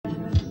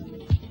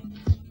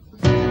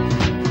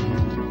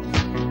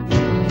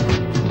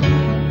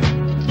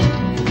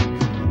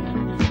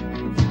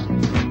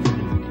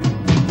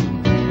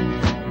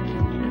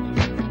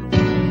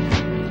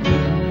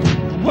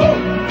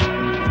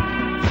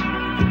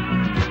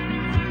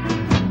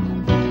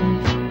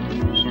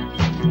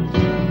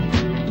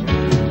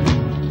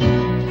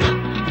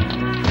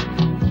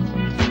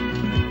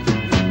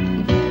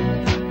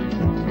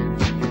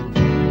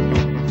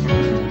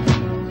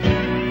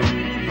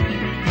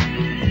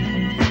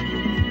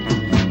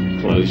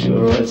Close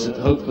your eyes and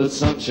hope for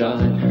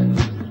sunshine.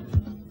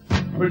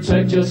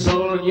 Protect your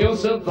soul and you'll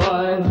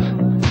survive.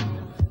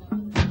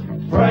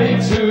 Pray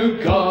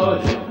to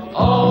God in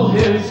all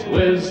His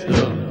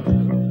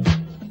wisdom.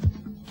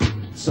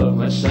 So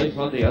much safe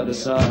on the other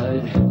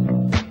side.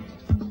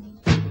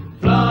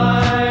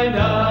 Blind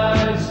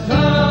eyes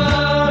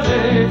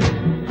turning,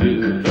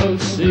 do not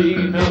see,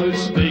 no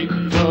speak,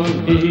 no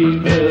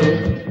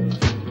evil.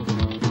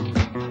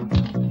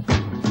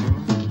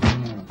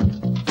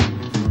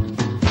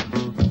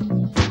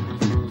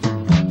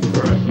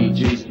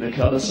 Refugees in the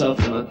colour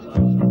supplement,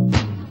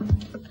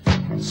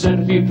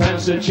 send a few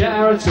pounds to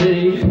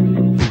charity.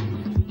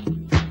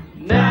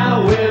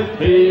 Now we're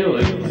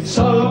feeling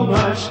so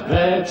much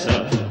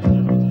better.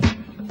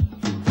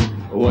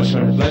 Watch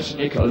my reflection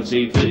in your colour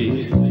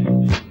TV.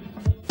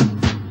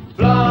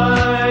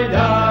 Blind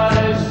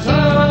eyes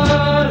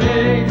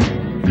turning,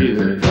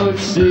 you don't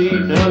see,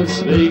 no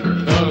speak,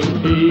 no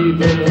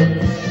evil.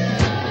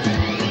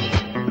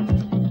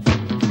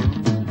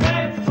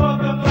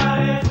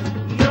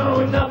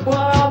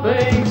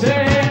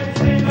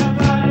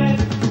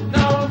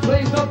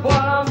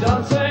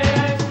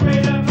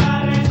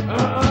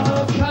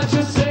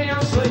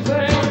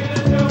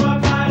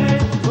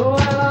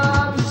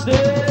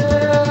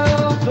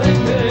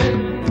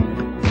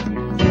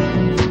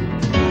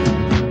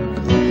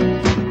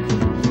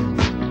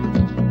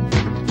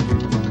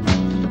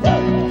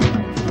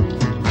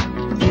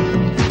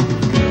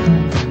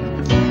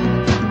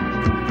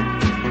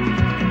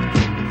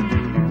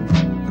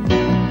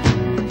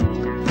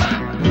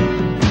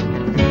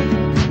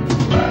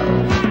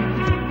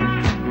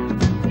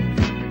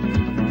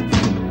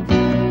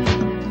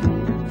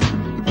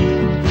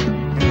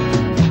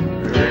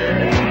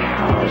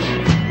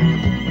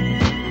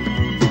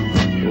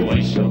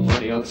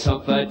 On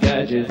some Fad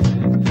Gadget,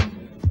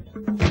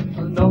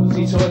 a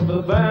novelty toy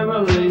for the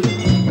family.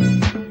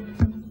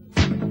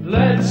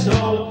 Let's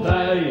all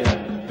play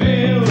and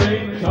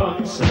feeling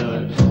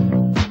concerned.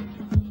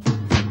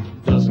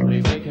 Doesn't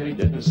really make any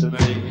difference to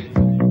me.